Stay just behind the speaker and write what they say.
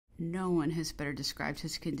No one has better described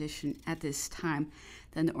his condition at this time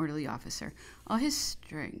than the orderly officer. All his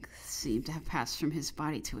strength seemed to have passed from his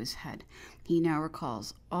body to his head. He now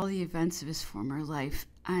recalls all the events of his former life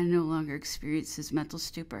and no longer experiences mental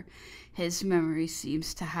stupor. His memory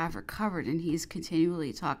seems to have recovered, and he is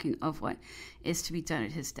continually talking of what is to be done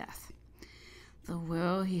at his death. The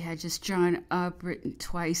will he had just drawn up, written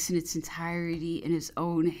twice in its entirety in his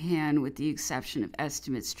own hand, with the exception of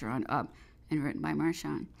estimates drawn up and written by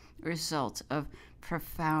Masson, a result of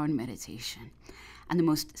profound meditation, and the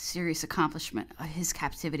most serious accomplishment of his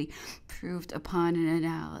captivity, proved upon an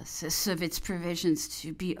analysis of its provisions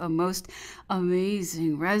to be a most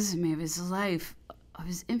amazing resume of his life, of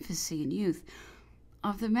his infancy and youth,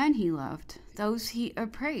 of the men he loved, those he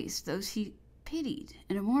appraised, those he pitied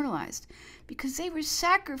and immortalized, because they were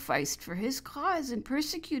sacrificed for his cause and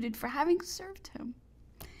persecuted for having served him.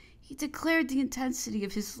 He declared the intensity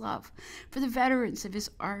of his love for the veterans of his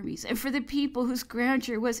armies and for the people whose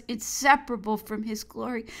grandeur was inseparable from his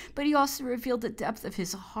glory, but he also revealed the depth of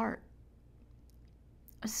his heart,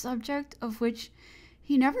 a subject of which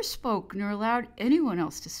he never spoke nor allowed anyone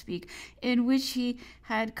else to speak, in which he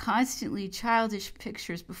had constantly childish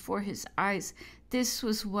pictures before his eyes. This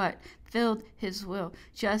was what filled his will,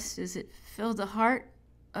 just as it filled the heart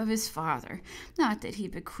of his father. Not that he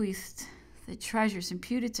bequeathed the treasures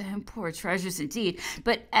imputed to him, poor treasures indeed,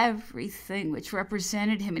 but everything which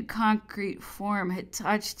represented him in concrete form had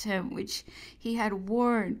touched him, which he had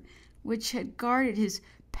worn, which had guarded his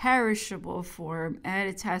perishable form, and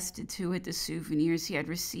attested to it the souvenirs he had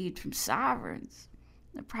received from sovereigns,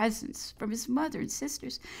 the presents from his mother and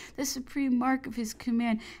sisters, the supreme mark of his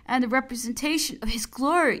command, and the representation of his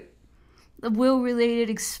glory. The will related,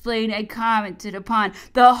 explained, and commented upon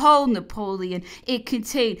the whole Napoleon. It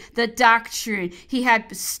contained the doctrine he had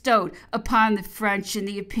bestowed upon the French and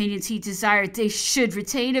the opinions he desired they should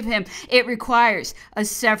retain of him. It requires a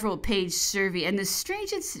several-page survey, and the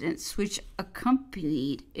strange incidents which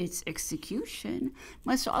accompanied its execution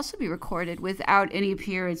must also be recorded without any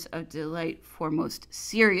appearance of delight, for most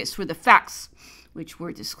serious were the facts which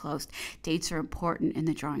were disclosed. Dates are important in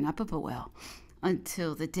the drawing up of a will.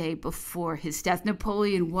 Until the day before his death,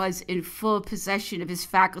 Napoleon was in full possession of his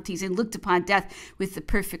faculties and looked upon death with the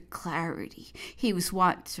perfect clarity he was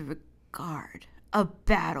wont to regard a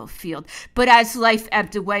battlefield. But as life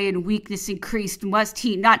ebbed away and weakness increased, must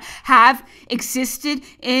he not have existed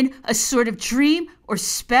in a sort of dream or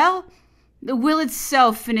spell? The will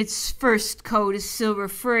itself in its first code is still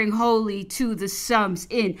referring wholly to the sums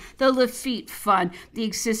in the Lafitte Fund, the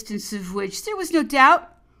existence of which there was no doubt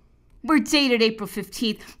were dated April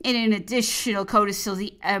 15th. In an additional codicil,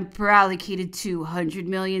 the emperor allocated 200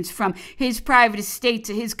 millions from his private estate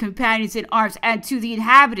to his companions in arms and to the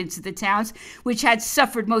inhabitants of the towns which had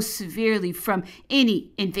suffered most severely from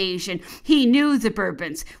any invasion. He knew the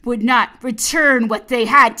Bourbons would not return what they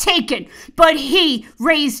had taken, but he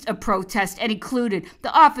raised a protest and included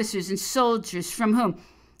the officers and soldiers from whom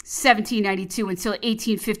 1792 until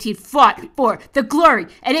 1815 fought for the glory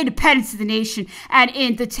and independence of the nation, and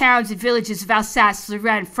in the towns and villages of Alsace,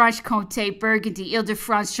 Lorraine, Franche-Comté, Burgundy,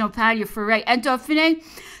 Ile-de-France, Champagne, Forêt, and Dauphiné,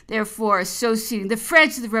 therefore associating the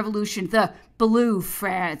France of the Revolution, the Blue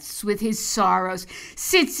France, with his sorrows,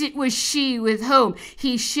 since it was she with whom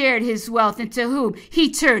he shared his wealth and to whom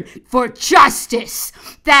he turned for justice.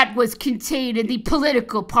 That was contained in the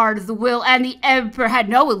political part of the will, and the emperor had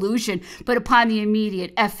no illusion but upon the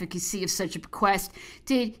immediate efficacy of such a bequest.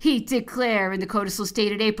 Did he declare in the codicil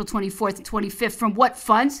dated April 24th and 25th from what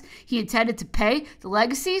funds he intended to pay the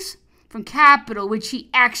legacies? From capital which he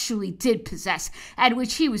actually did possess, and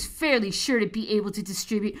which he was fairly sure to be able to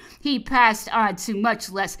distribute, he passed on to much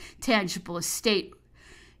less tangible estate,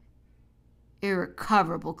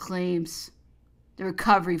 irrecoverable claims, the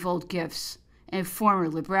recovery of old gifts, and former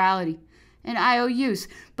liberality, and IOUs.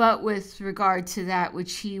 But with regard to that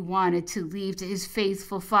which he wanted to leave to his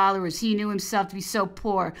faithful followers, he knew himself to be so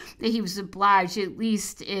poor that he was obliged, at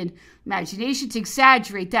least in imagination, to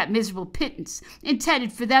exaggerate that miserable pittance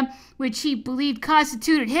intended for them, which he believed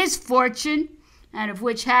constituted his fortune, and of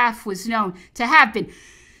which half was known to have been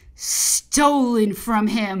stolen from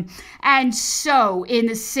him. And so, in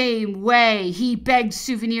the same way, he begged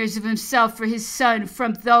souvenirs of himself for his son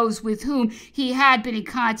from those with whom he had been in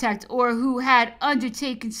contact or who had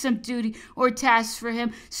undertaken some duty or task for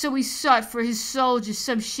him. So he sought for his soldiers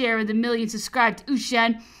some share in the millions ascribed to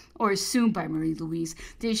Eugène, or assumed by Marie-Louise.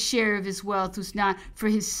 This share of his wealth was not for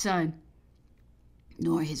his son,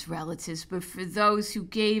 nor his relatives, but for those who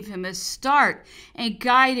gave him a start and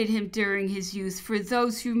guided him during his youth, for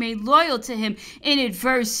those who remained loyal to him in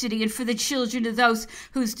adversity, and for the children of those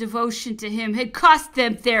whose devotion to him had cost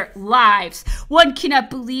them their lives. One cannot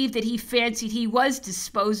believe that he fancied he was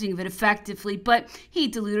disposing of it effectively, but he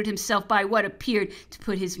deluded himself by what appeared to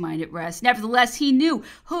put his mind at rest. Nevertheless, he knew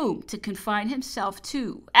whom to confine himself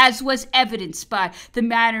to, as was evidenced by the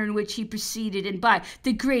manner in which he proceeded and by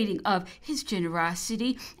the grading of his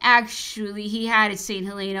generosity. Actually, he had at St.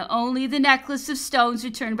 Helena only the necklace of stones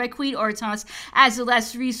returned by Queen Hortense as a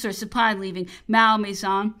last resource upon leaving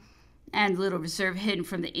Malmaison, and little reserve hidden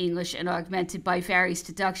from the English and augmented by various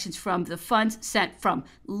deductions from the funds sent from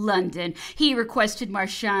London. He requested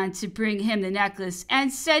Marchand to bring him the necklace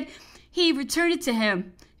and said he returned it to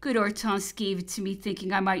him. Good Hortense gave it to me,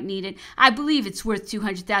 thinking I might need it. I believe it's worth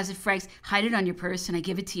 200,000 francs. Hide it on your purse, and I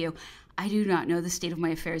give it to you. I do not know the state of my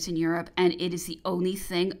affairs in Europe, and it is the only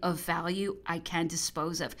thing of value I can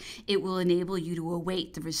dispose of. It will enable you to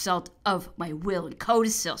await the result of my will and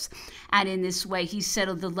codicils. And in this way, he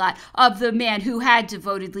settled the lot of the man who had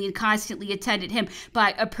devotedly and constantly attended him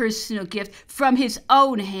by a personal gift from his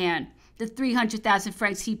own hand. The 300,000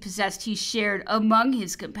 francs he possessed he shared among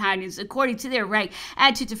his companions according to their rank,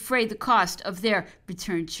 and to defray the cost of their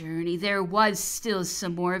return journey. There was still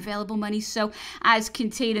some more available money, so as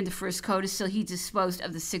contained in the first codicil, he disposed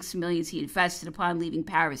of the 6 millions he invested upon leaving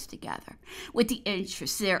Paris together, with the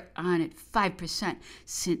interest thereon at 5%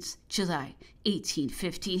 since July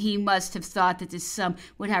 1815. He must have thought that this sum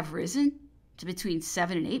would have risen to between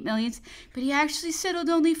 7 and 8 millions, but he actually settled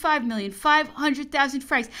only 5,500,000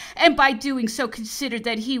 francs, and by doing so considered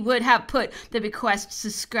that he would have put the bequest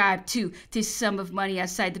subscribed to this sum of money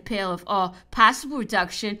outside the pale of all possible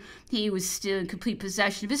reduction. He was still in complete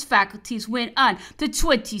possession of his faculties when on the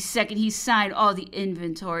 22nd he signed all the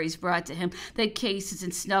inventories brought to him. The cases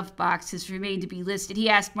and snuff boxes remained to be listed. He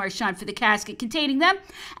asked Marchand for the casket containing them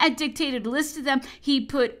and dictated a list of them. He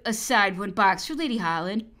put aside one box for Lady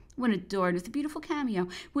Holland, one adorned with a beautiful cameo,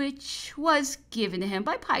 which was given to him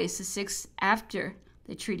by Pius VI after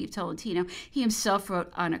the Treaty of Tolentino. He himself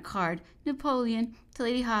wrote on a card, Napoleon to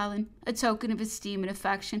Lady Holland, a token of esteem and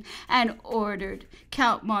affection, and ordered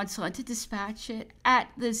Count Masson to dispatch it, at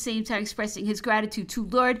the same time expressing his gratitude to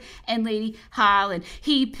Lord and Lady Holland.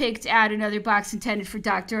 He picked out another box intended for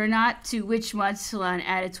Dr. Arnott, to which Masson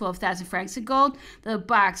added 12,000 francs in gold. The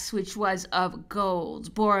box, which was of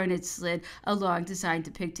gold, bore on its lid a long design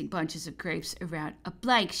depicting bunches of grapes around a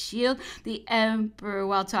blank shield. The Emperor,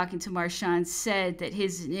 while talking to Marchand, said that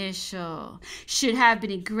his initial should have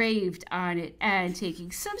been engraved on it, and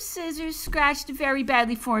taking some scissors, scratched a very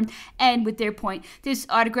badly formed N with their point. This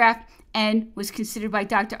autograph N was considered by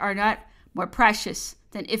Dr. Arnott more precious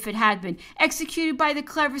than if it had been executed by the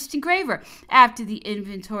cleverest engraver. After the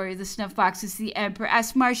inventory of the snuff boxes, the Emperor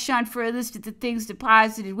asked Marchand for a list of the things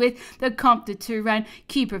deposited with the Comte de Turenne,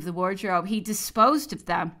 keeper of the wardrobe. He disposed of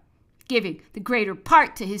them, giving the greater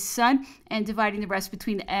part to his son, and dividing the rest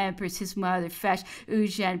between the Empress, his mother, Fesch,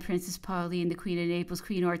 Eugene, Princess Pauline, the Queen of Naples,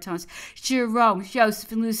 Queen Hortense, Jerome,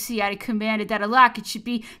 Joseph, and Lucia. Had commanded that a locket should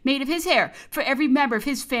be made of his hair for every member of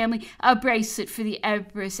his family, a bracelet for the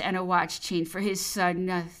Empress, and a watch chain for his son.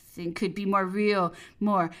 Nothing could be more real,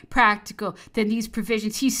 more practical than these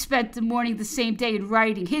provisions. He spent the morning the same day in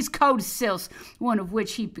writing his codicils, one of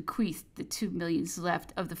which he bequeathed the 2 millions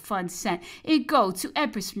left of the funds sent in gold to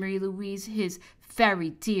Empress Marie Louise, his very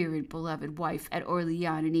dear and beloved wife, at Orleans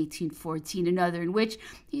in 1814, another in which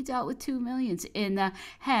he dealt with 2 millions in the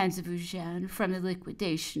hands of Eugene from the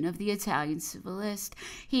liquidation of the Italian civil list.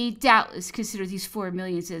 He doubtless considered these 4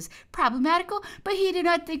 millions as problematical, but he did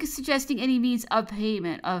not think of suggesting any means of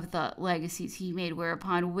payment of the legacies he made,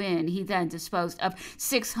 whereupon when he then disposed of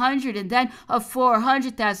 600 and then of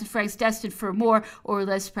 400,000 francs destined for more or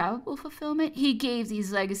less probable fulfillment, he gave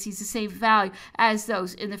these legacies the same value as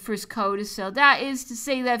those in the first codicil. That is to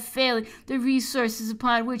say that, failing the resources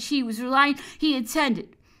upon which he was relying, he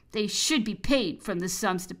intended they should be paid from the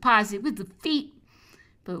sums deposited with Lafitte.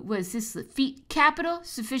 But was this Lafitte capital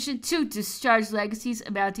sufficient to discharge legacies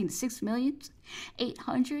amounting to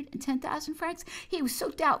 6,810,000 francs? He was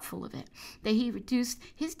so doubtful of it that he reduced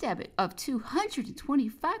his debit of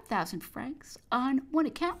 225,000 francs on one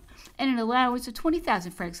account and an allowance of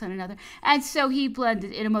 20,000 francs on another. And so he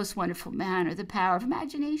blended in a most wonderful manner the power of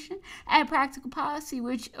imagination and practical policy,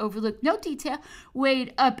 which overlooked no detail,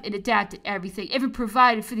 weighed up and adapted everything, even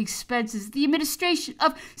provided for the expenses, the administration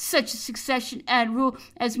of such a succession and rule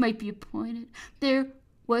as might be appointed. There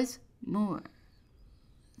was more.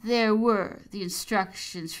 There were the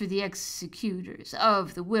instructions for the executors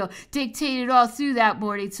of the will, dictated all through that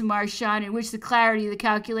morning to Marchand, in which the clarity of the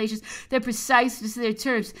calculations, the preciseness of their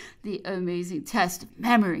terms, the amazing test of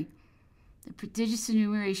memory, the prodigious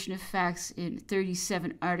enumeration of facts in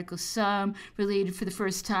 37 articles, some related for the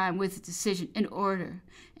first time with decision and order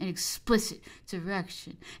and explicit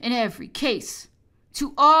direction in every case,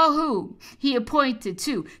 to all whom he appointed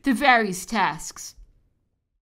to the various tasks.